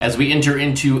As we enter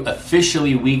into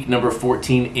officially week number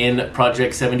 14 in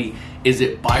Project 70, is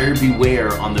it buyer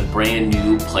beware on the brand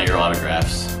new player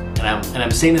autographs? And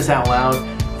I'm saying this out loud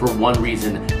for one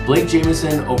reason. Blake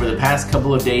Jamieson over the past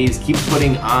couple of days keeps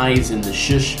putting eyes in the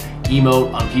shush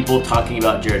emote on people talking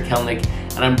about Jarred Kelenic,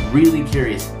 and I'm really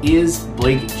curious, is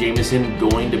Blake Jamieson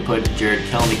going to put Jarred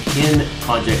Kelenic in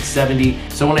Project 70?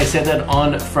 So when I said that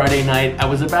on Friday night, I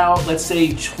was about, let's say,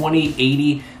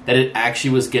 2080 that it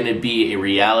actually was going to be a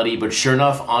reality, but sure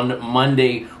enough, on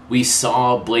Monday, we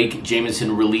saw Blake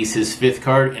Jamieson release his fifth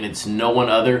card, and it's no one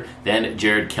other than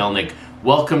Jarred Kelenic.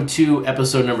 Welcome to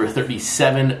episode number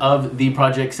 37 of the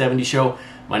Project 70 show.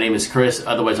 My name is Chris,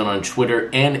 otherwise I'm on Twitter,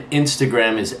 and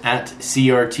Instagram is at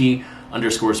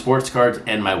CRT_sportscards,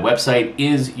 and my website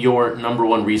is your number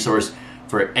one resource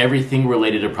for everything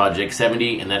related to Project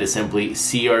 70, and that is simply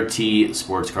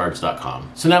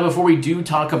CRTsportscards.com. So now before we do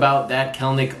talk about that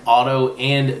Kelenic auto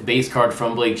and base card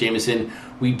from Blake Jamieson,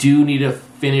 we do need to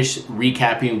finish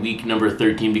recapping week number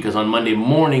 13, because on Monday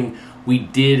morning, we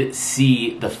did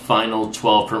see the final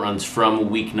 12 print runs from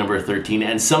week number 13,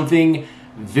 and something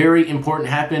very important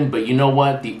happened, but you know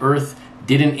what? The earth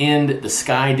didn't end, the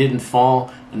sky didn't fall,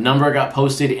 a number got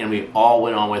posted, and we all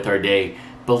went on with our day.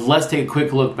 But let's take a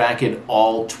quick look back at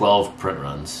all 12 print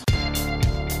runs.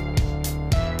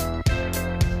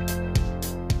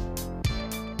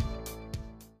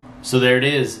 So there it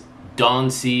is, Don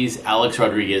C's Alex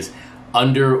Rodriguez,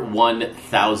 under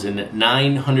 1,000,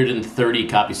 930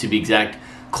 copies to be exact,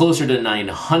 closer to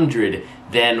 900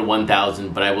 than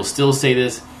 1,000, but I will still say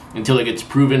this until it gets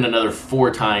proven another 4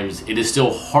 times. It is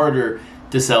still harder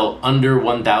to sell under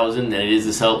 1,000 than it is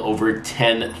to sell over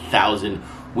 10,000.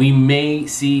 We may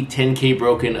see 10K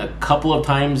broken a couple of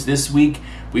times this week.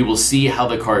 We will see how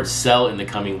the cards sell in the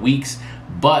coming weeks,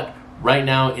 but right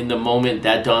now, in the moment,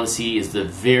 that Don C is the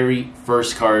very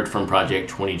first card from Project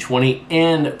 2020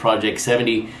 and Project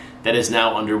 70 that is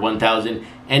now under 1,000.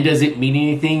 And does it mean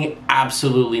anything?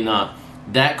 Absolutely not.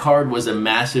 That card was a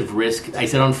massive risk. I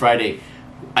said on Friday,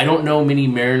 I don't know many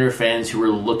Mariner fans who are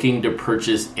looking to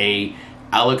purchase a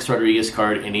Alex Rodriguez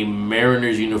card in a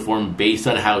Mariners uniform based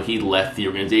on how he left the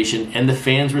organization, and the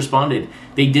fans responded.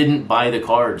 They didn't buy the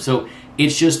card. So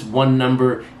it's just one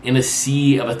number in a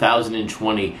sea of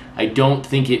 1,020. I don't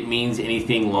think it means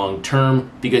anything long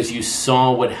term, because you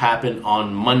saw what happened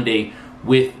on Monday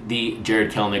with the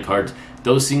Jarred Kelenic cards.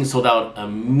 Those things sold out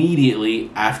immediately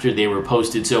after they were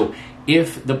posted. So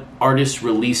if the artists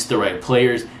release the right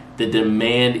players, the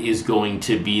demand is going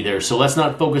to be there. So let's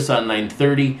not focus on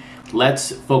 930.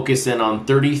 Let's focus in on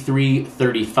 33,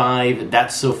 35.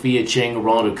 That's Sophia Cheng,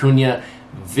 Ronald Acuna.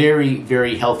 Very,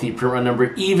 very healthy print run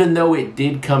number, even though it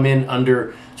did come in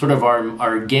under sort of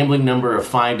our gambling number of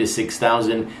 5,000 to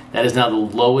 6,000. That is now the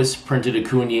lowest printed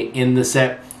Acuna in the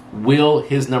set. Will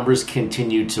his numbers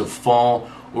continue to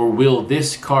fall, or will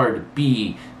this card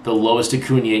be the lowest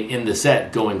Acuna in the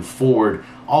set going forward?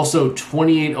 Also,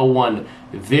 2801,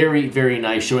 very, very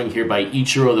nice showing here by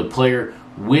Ichiro, the player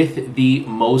with the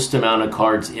most amount of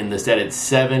cards in the set at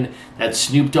 7. That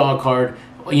Snoop Dogg card,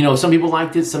 you know, some people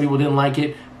liked it, some people didn't like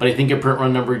it, but I think a print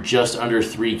run number just under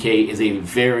 3K is a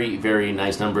very, very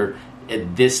nice number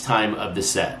at this time of the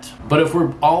set. But if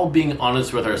we're all being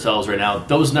honest with ourselves right now,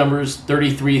 those numbers,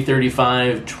 33,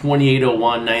 35,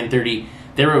 2801, 930,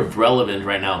 they're irrelevant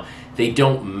right now. They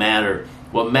don't matter.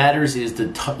 What matters is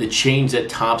the change that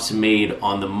Topps made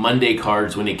on the Monday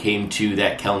cards when it came to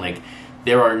that Kelenic.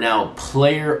 There are now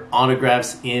player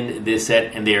autographs in this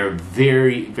set, and they are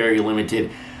very, very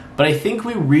limited. But I think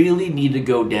we really need to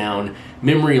go down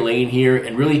memory lane here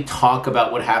and really talk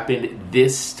about what happened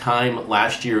this time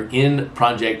last year in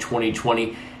Project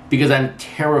 2020, because I'm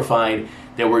terrified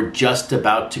that we're just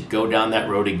about to go down that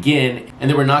road again, and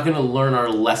that we're not going to learn our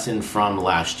lesson from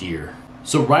last year.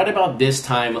 So right about this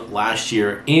time last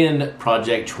year in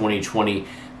Project 2020,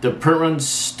 the print runs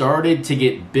started to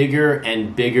get bigger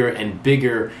and bigger and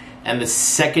bigger, and the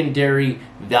secondary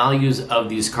values of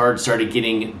these cards started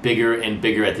getting bigger and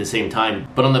bigger at the same time.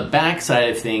 But on the back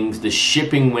side of things, the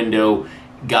shipping window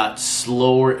got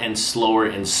slower and slower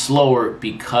and slower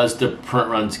because the print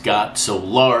runs got so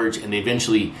large, and they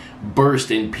eventually burst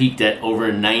and peaked at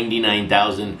over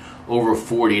 99,000 over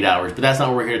 48 hours. But that's not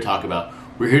what we're here to talk about.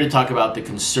 We're here to talk about the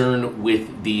concern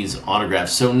with these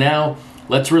autographs. So now,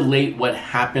 let's relate what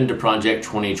happened to Project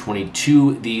 2020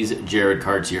 to these Jarred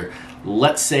cards here.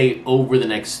 Let's say over the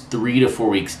next 3 to 4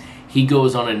 weeks, he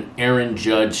goes on an Aaron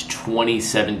Judge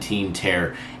 2017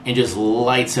 tear and just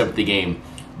lights up the game.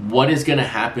 What is going to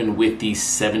happen with these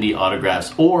 70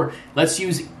 autographs? Or let's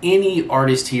use any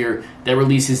artist here that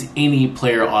releases any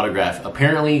player autograph.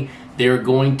 Apparently, they're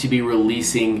going to be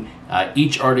releasing,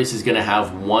 each artist is going to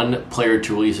have one player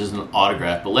to release as an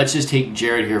autograph. But let's just take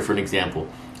Jared here for an example.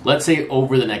 Let's say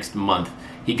over the next month,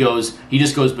 he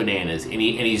just goes bananas, and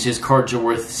his cards are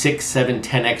worth 6, 7,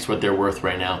 10x what they're worth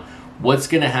right now. What's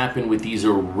going to happen with these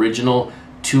original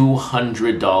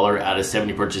 $200 out of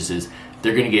 70 purchases?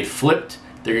 They're going to get flipped,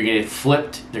 they're going to get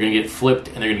flipped, they're going to get flipped,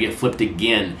 and they're going to get flipped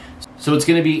again. So it's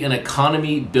going to be an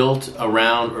economy built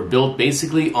around, or built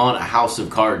basically on a house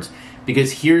of cards.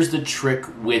 Because here's the trick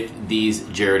with these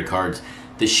Jared cards.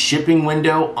 The shipping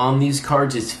window on these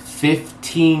cards is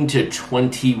 15 to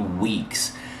 20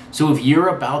 weeks. So if you're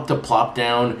about to plop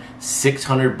down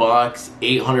 $600,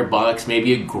 $800,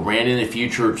 maybe $1,000 in the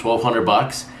future, or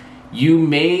 $1,200, you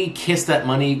may kiss that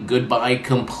money goodbye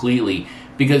completely,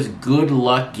 because good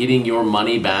luck getting your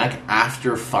money back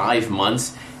after 5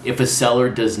 months if a seller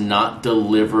does not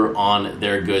deliver on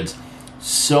their goods.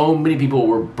 So many people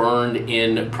were burned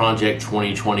in Project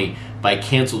 2020 by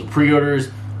canceled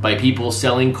pre-orders, by people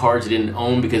selling cards they didn't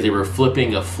own because they were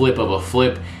flipping a flip of a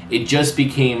flip. It just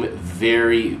became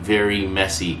very, very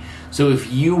messy. So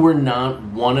if you were not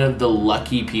one of the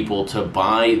lucky people to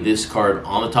buy this card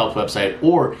on the Topps website,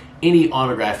 or any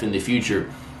autograph in the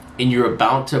future, and you're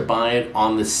about to buy it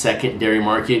on the secondary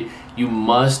market, you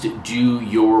must do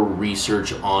your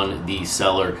research on the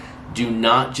seller. Do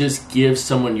not just give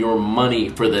someone your money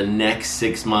for the next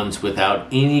 6 months without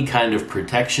any kind of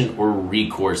protection or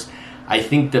recourse. I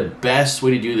think the best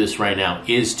way to do this right now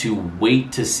is to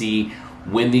wait to see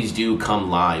when these do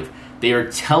come live. They are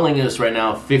telling us right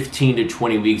now 15 to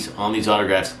 20 weeks on these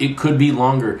autographs. It could be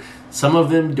longer. Some of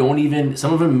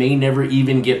them may never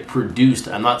even get produced.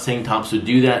 I'm not saying Topps would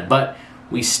do that, but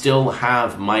we still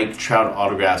have Mike Trout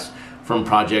autographs from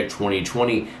Project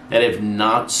 2020 that have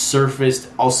not surfaced.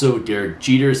 Also, Derek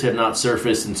Jeters have not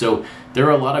surfaced. And so there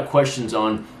are a lot of questions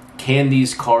on, can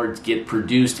these cards get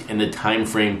produced in the time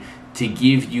frame to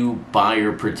give you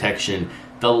buyer protection?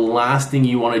 The last thing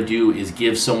you want to do is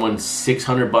give someone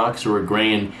 $600 or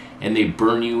 $1,000 and they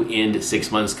burn you in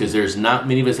 6 months, because there's not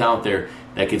many of us out there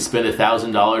that can spend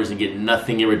 $1,000 and get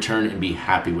nothing in return and be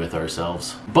happy with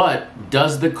ourselves. But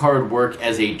does the card work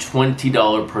as a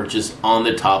 $20 purchase on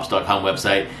the Topps.com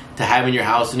website to have in your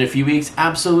house in a few weeks?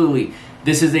 Absolutely.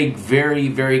 This is a very,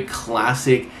 very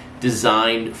classic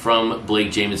design from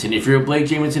Blake Jamieson. If you're a Blake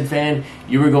Jamieson fan,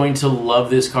 you are going to love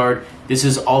this card. This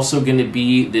is also going to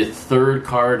be the third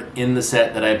card in the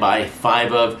set that I buy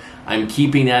 5 of. I'm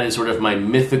keeping that as sort of my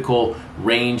mythical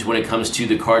range when it comes to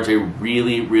the cards I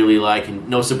really, really like. And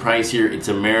no surprise here, it's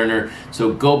a Mariner.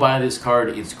 So go buy this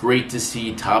card. It's great to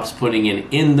see Topps putting an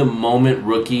in-the-moment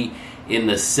rookie in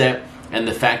the set. And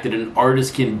the fact that an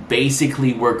artist can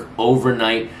basically work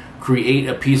overnight, create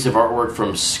a piece of artwork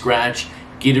from scratch,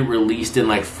 get it released in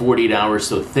like 48 hours.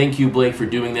 So thank you, Blake, for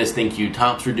doing this. Thank you,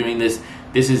 Topps, for doing this.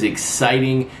 This is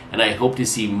exciting, and I hope to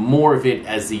see more of it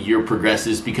as the year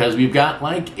progresses, because we've got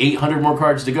like 800 more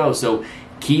cards to go, so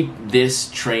keep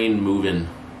this train moving.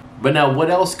 But now, what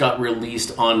else got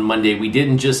released on Monday? We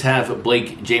didn't just have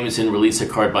Blake Jamieson release a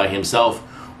card by himself.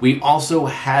 We also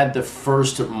had the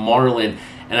first Marlin,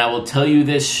 and I will tell you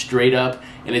this straight up,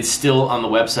 and it's still on the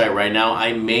website right now.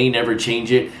 I may never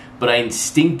change it, but I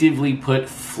instinctively put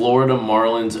Florida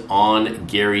Marlins on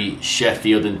Gary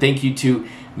Sheffield. And thank you to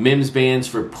Mims Bands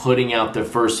for putting out the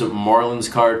first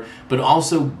Marlins card, but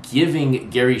also giving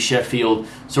Gary Sheffield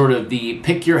sort of the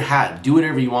pick your hat, do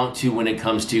whatever you want to when it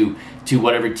comes to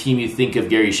whatever team you think of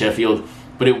Gary Sheffield.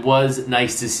 But it was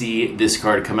nice to see this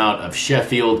card come out of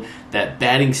Sheffield. That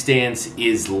batting stance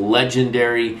is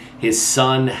legendary. His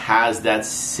son has that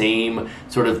same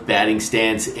sort of batting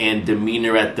stance and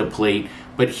demeanor at the plate.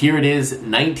 But here it is,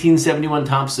 1971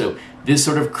 Topps. So this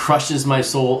sort of crushes my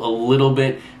soul a little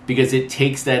bit, because it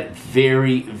takes that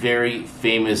very, very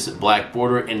famous black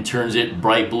border and turns it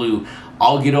bright blue.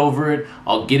 I'll get over it.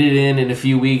 I'll get it in a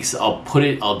few weeks.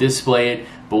 I'll display it,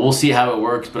 but we'll see how it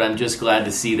works. But I'm just glad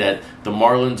to see that the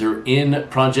Marlins are in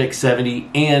Project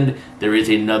 70, and there is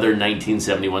another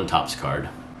 1971 Topps card.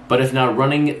 But if now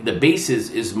running the bases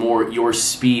is more your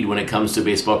speed when it comes to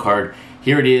baseball card,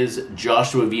 here it is,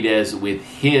 Joshua Vides with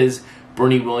his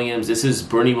Bernie Williams. This is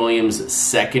Bernie Williams'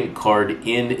 second card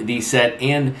in the set,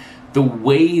 and the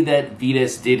way that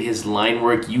Vides did his line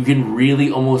work, you can really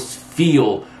almost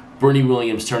feel Bernie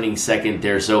Williams turning second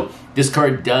there. So this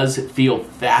card does feel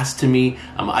fast to me.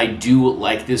 I do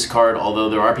like this card, although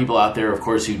there are people out there, of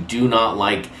course, who do not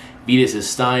like Vides'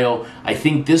 style. I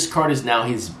think this card is now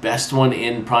his best one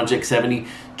in Project 70,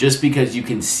 just because you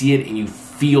can see it and you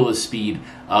feel the speed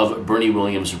of Bernie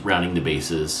Williams rounding the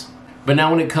bases. But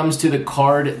now when it comes to the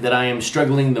card that I am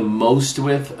struggling the most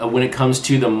with, when it comes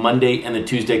to the Monday and the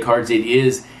Tuesday cards, it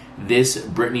is this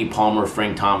Brittany Palmer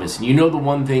Frank Thomas. And you know the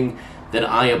one thing that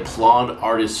I applaud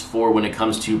artists for when it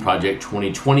comes to Project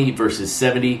 2020 versus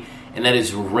 70, and that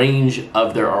is range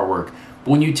of their artwork.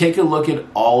 But when you take a look at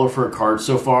all of her cards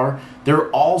so far,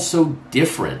 they're all so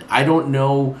different. I don't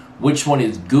know which one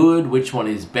is good, which one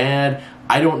is bad.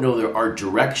 I don't know their art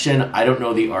direction. I don't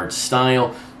know the art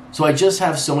style. So I just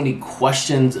have so many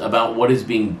questions about what is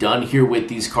being done here with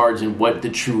these cards and what the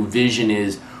true vision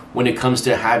is when it comes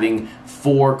to having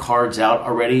 4 cards out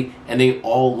already, and they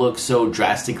all look so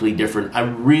drastically different.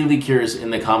 I'm really curious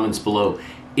in the comments below,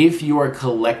 if you are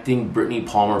collecting Brittany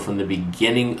Palmer from the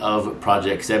beginning of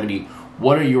Project 70,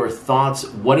 what are your thoughts?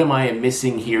 What am I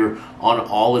missing here on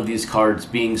all of these cards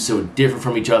being so different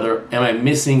from each other? Am I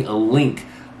missing a link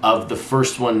of the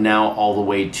first one now all the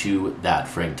way to that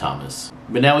Frank Thomas?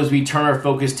 But now as we turn our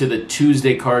focus to the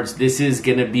Tuesday cards, this is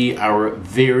going to be our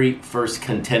very first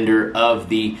contender of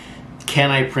the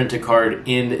Can I Print a Card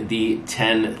in the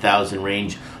 10,000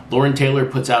 range. Lauren Taylor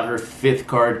puts out her 5th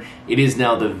card. It is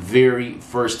now the very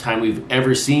first time we've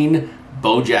ever seen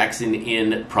Bo Jackson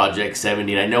in Project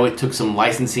 70. And I know it took some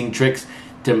licensing tricks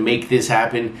to make this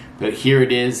happen, but here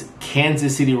it is,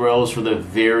 Kansas City Royals for the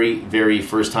very, very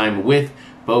first time with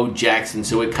Bo Jackson.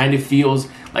 So it kind of feels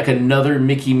like another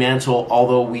Mickey Mantle,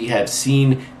 although we have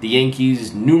seen the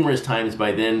Yankees numerous times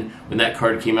by then when that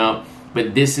card came out.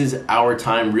 But this is our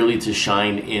time really to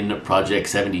shine in Project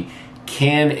 70.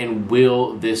 Can and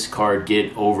will this card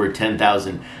get over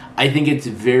 10,000? I think it's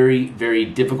very, very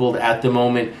difficult at the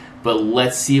moment, but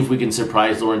let's see if we can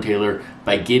surprise Lauren Taylor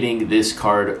by getting this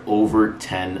card over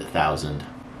 10,000.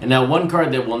 And now one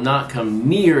card that will not come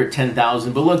near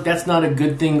 10,000, but look, that's not a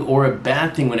good thing or a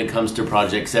bad thing when it comes to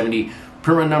Project 70.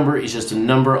 Print run number is just a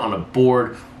number on a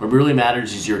board. What really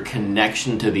matters is your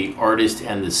connection to the artist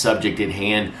and the subject at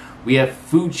hand. We have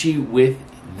Fucci with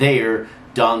their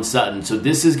Don Sutton. So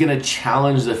this is going to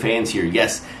challenge the fans here.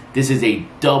 Yes, this is a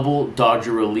double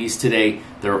Dodger release today.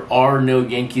 There are no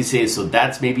Yankee saves, so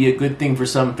that's maybe a good thing for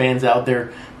some fans out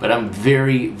there. But I'm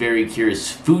very, very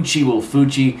curious. Fucci will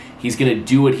Fucci. He's going to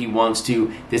do what he wants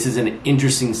to. This is an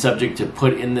interesting subject to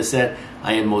put in the set.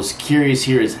 I am most curious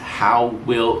here is how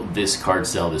will this card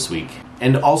sell this week?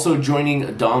 And also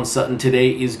joining Don Sutton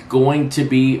today is going to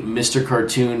be Mr.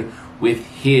 Cartoon with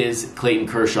his Clayton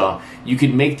Kershaw. You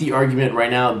could make the argument right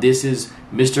now this is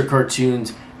Mr.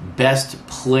 Cartoon's best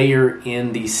player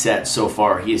in the set so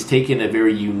far. He has taken a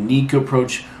very unique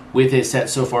approach with his set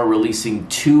so far, releasing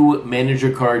 2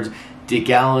 manager cards, Dick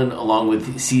Allen along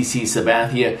with CC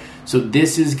Sabathia. So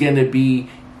this is going to be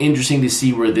interesting to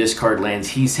see where this card lands.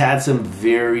 He's had some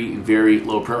very, very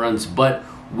low print runs, but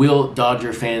will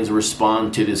Dodger fans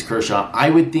respond to this Kershaw?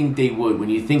 I would think they would. When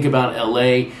you think about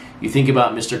LA, you think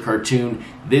about Mr. Cartoon,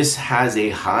 this has a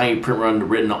high print run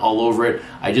written all over it.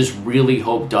 I just really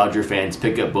hope Dodger fans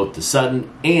pick up both the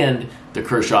Sutton and the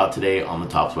Kershaw today on the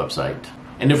Topps website.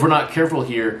 And if we're not careful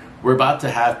here, we're about to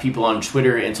have people on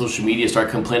Twitter and social media start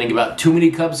complaining about too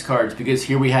many Cubs cards, because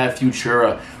here we have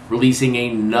Futura releasing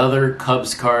another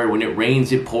Cubs card. When it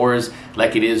rains, it pours,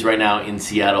 like it is right now in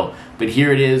Seattle. But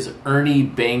here it is, Ernie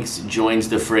Banks joins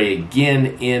the fray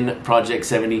again in Project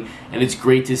 70, and it's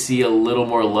great to see a little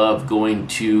more love going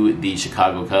to the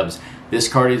Chicago Cubs. This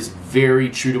card is very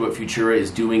true to what Futura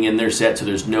is doing in their set, so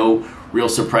there's no real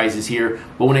surprises here.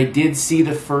 But when I did see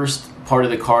the first part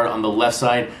of the card on the left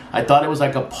side, I thought it was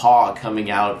like a paw coming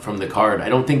out from the card. I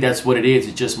don't think that's what it is.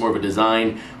 It's just more of a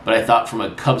design. But I thought from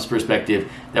a Cubs perspective,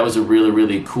 that was a really,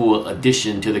 really cool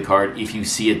addition to the card if you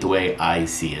see it the way I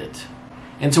see it.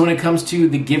 And so when it comes to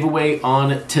the giveaway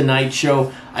on tonight's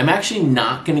show, I'm actually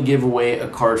not going to give away a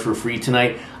card for free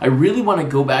tonight. I really want to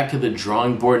go back to the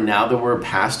drawing board now that we're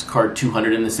past card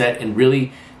 200 in the set and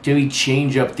really maybe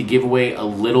change up the giveaway a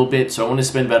little bit. So I want to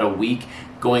spend about a week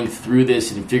going through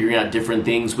this and figuring out different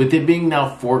things. With it being now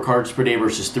 4 cards per day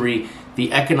versus 3,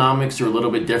 the economics are a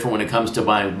little bit different when it comes to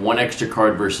buying 1 extra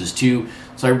card versus 2.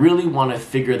 So I really want to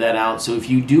figure that out. So if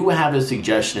you do have a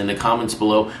suggestion in the comments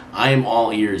below, I am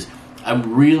all ears. I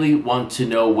really want to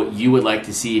know what you would like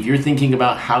to see. If you're thinking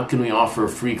about how can we offer a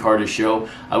free card to show,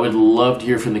 I would love to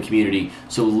hear from the community.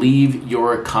 So leave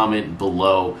your comment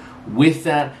below. With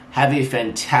that, have a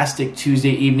fantastic Tuesday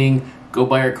evening. Go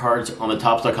buy your cards on the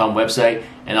Topps.com website,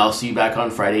 and I'll see you back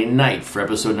on Friday night for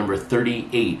episode number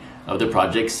 38 of the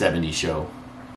Project 70 show.